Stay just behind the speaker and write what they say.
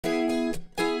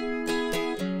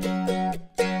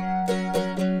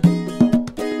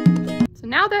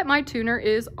that my tuner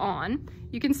is on,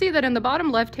 you can see that in the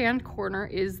bottom left-hand corner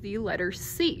is the letter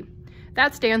C.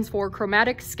 That stands for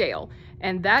chromatic scale,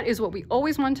 and that is what we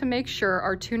always want to make sure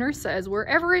our tuner says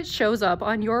wherever it shows up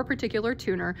on your particular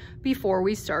tuner before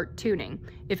we start tuning.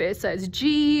 If it says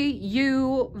G,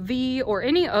 U, V, or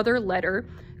any other letter,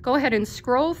 go ahead and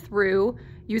scroll through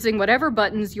using whatever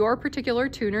buttons your particular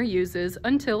tuner uses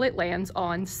until it lands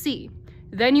on C.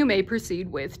 Then you may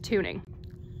proceed with tuning.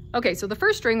 Okay, so the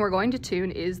first string we're going to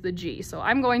tune is the G. So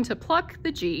I'm going to pluck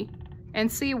the G and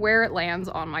see where it lands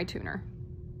on my tuner.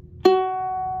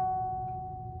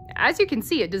 As you can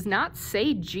see, it does not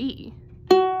say G.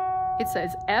 It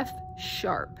says F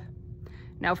sharp.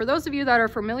 Now, for those of you that are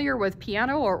familiar with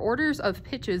piano or orders of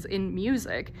pitches in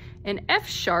music, an F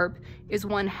sharp is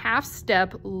 1/2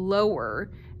 step lower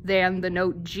than the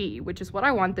note G, which is what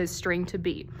I want this string to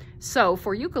be. So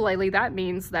for ukulele, that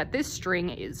means that this string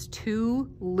is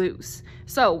too loose.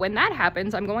 So when that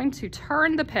happens, I'm going to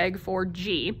turn the peg for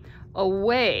G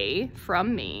away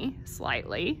from me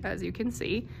slightly, as you can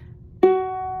see.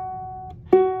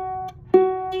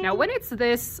 Now when it's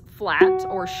this flat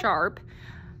or sharp,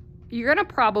 you're gonna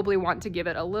probably want to give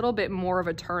it a little bit more of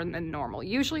a turn than normal.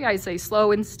 Usually I say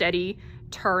slow and steady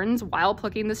turns while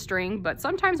plucking the string, but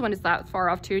sometimes when it's that far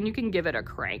off tune, you can give it a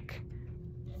crank.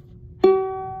 I'm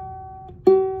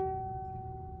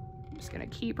just gonna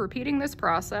keep repeating this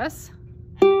process.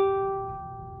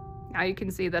 Now you can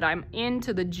see that I'm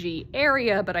into the G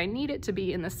area, but I need it to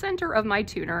be in the center of my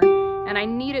tuner, and I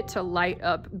need it to light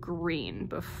up green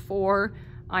before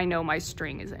I know my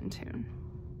string is in tune.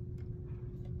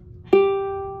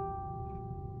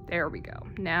 There we go.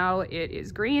 Now it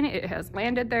is green, it has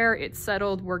landed there, it's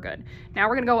settled, we're good. Now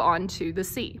we're gonna go on to the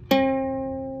C.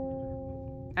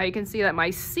 Now you can see that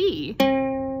my C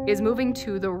is moving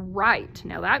to the right.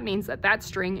 Now that means that that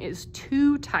string is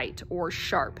too tight or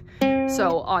sharp.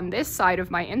 So on this side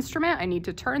of my instrument, I need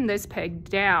to turn this peg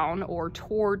down or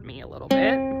toward me a little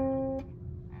bit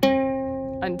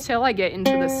until I get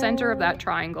into the center of that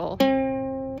triangle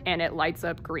and it lights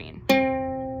up green.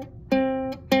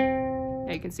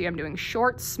 Now you can see I'm doing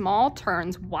short, small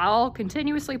turns while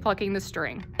continuously plucking the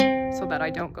string so that I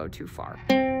don't go too far.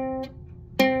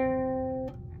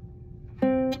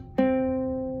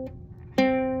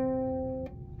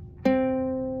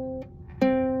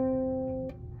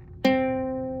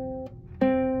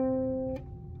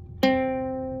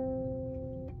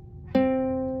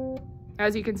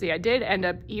 As you can see, I did end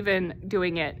up even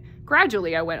doing it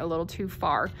gradually. I went a little too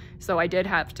far, so I did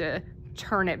have to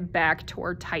turn it back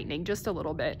toward tightening just a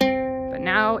little bit. But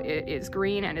now it is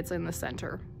green and it's in the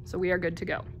center, so we are good to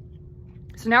go.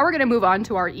 So now we're going to move on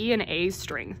to our E and A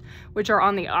strings, which are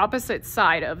on the opposite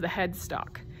side of the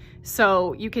headstock.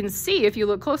 So you can see, if you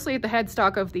look closely at the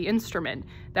headstock of the instrument,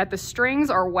 that the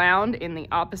strings are wound in the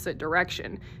opposite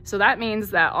direction. So that means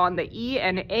that on the E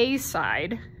and A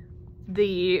side,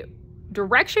 the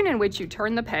direction in which you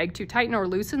turn the peg to tighten or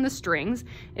loosen the strings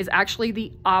is actually the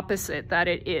opposite that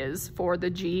it is for the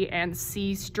G and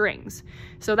C strings.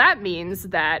 So that means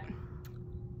that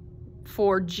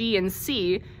for G and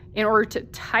C, in order to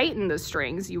tighten the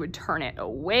strings, you would turn it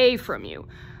away from you.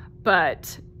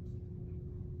 But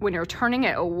when you're turning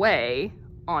it away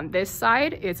on this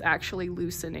side, it's actually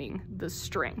loosening the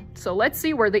string. So let's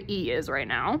see where the E is right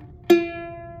now.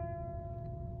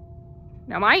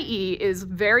 Now my E is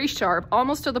very sharp,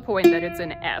 almost to the point that it's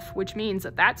an F, which means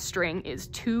that that string is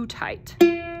too tight.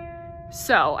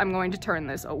 So I'm going to turn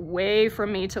this away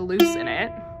from me to loosen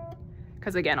it,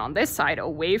 because again, on this side,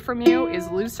 away from you is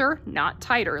looser, not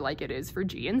tighter like it is for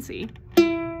G and C.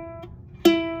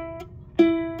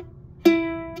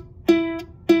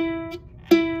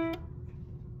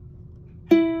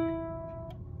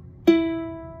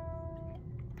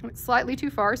 It's slightly too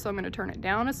far, so I'm going to turn it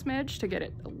down a smidge to get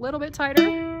it a little bit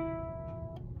tighter.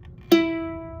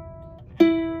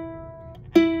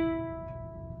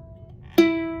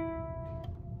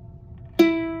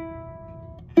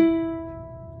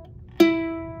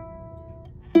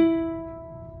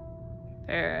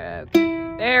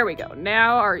 There we go.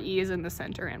 Now our E is in the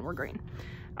center and we're green.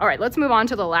 All right, let's move on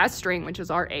to the last string, which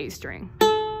is our A string.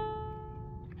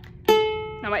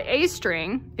 Now my A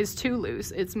string is too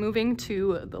loose. It's moving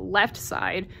to the left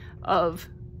side of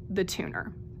the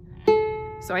tuner.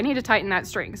 So I need to tighten that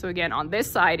string. So again, on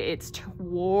this side, it's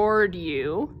toward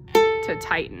you to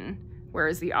tighten,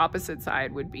 whereas the opposite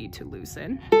side would be to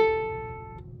loosen.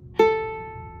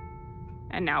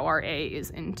 And now our A is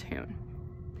in tune.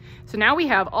 So now we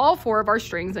have all 4 of our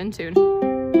strings in tune.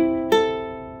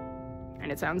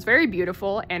 And it sounds very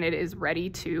beautiful, and it is ready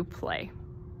to play.